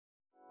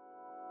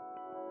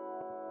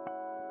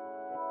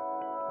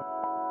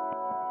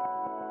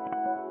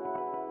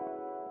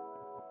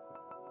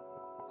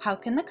How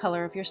can the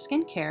color of your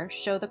skincare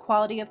show the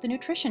quality of the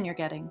nutrition you're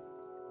getting?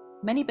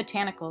 Many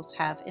botanicals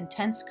have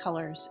intense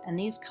colors, and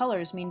these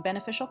colors mean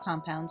beneficial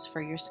compounds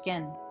for your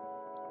skin.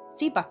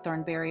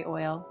 Seabuckthorn berry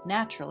oil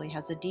naturally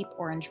has a deep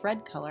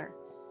orange-red color.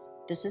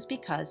 This is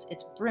because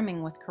it's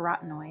brimming with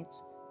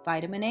carotenoids,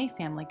 vitamin A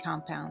family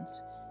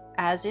compounds,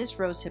 as is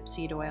rosehip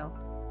seed oil,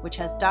 which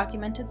has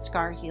documented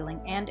scar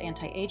healing and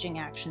anti-aging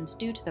actions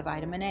due to the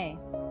vitamin A.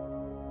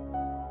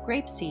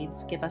 Grape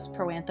seeds give us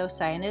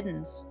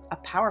proanthocyanidins, a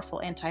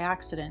powerful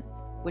antioxidant,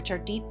 which are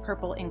deep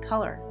purple in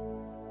color.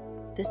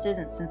 This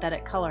isn't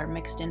synthetic color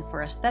mixed in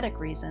for aesthetic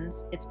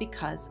reasons, it's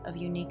because of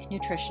unique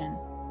nutrition.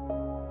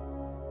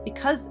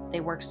 Because they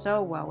work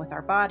so well with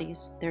our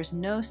bodies, there's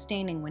no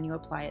staining when you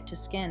apply it to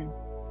skin.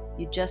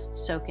 You just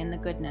soak in the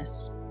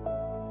goodness.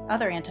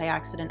 Other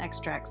antioxidant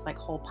extracts like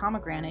whole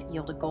pomegranate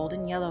yield a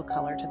golden yellow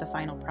color to the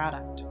final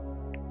product.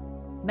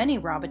 Many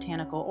raw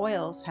botanical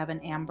oils have an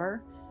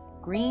amber,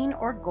 green,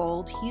 or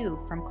gold hue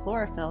from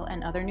chlorophyll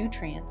and other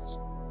nutrients.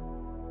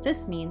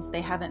 This means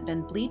they haven't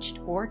been bleached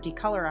or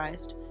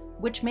decolorized,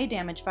 which may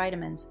damage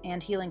vitamins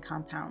and healing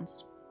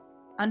compounds.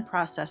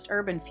 Unprocessed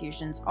herb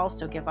infusions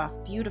also give off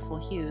beautiful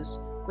hues,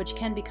 which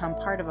can become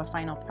part of a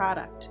final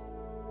product.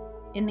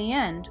 In the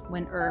end,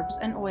 when herbs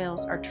and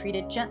oils are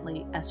treated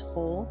gently as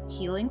whole,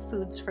 healing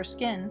foods for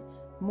skin,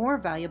 more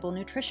valuable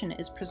nutrition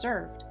is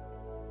preserved.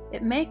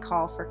 It may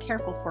call for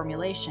careful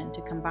formulation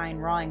to combine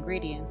raw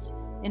ingredients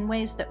in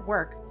ways that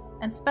work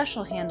and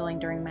special handling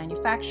during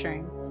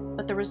manufacturing,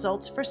 but the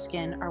results for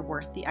skin are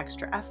worth the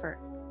extra effort.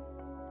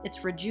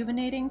 It's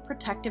rejuvenating,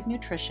 protective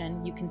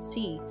nutrition you can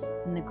see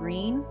in the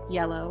green,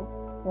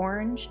 yellow,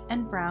 orange,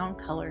 and brown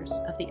colors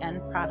of the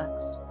end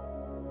products.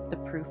 The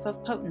proof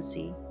of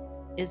potency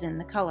is in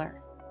the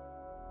color.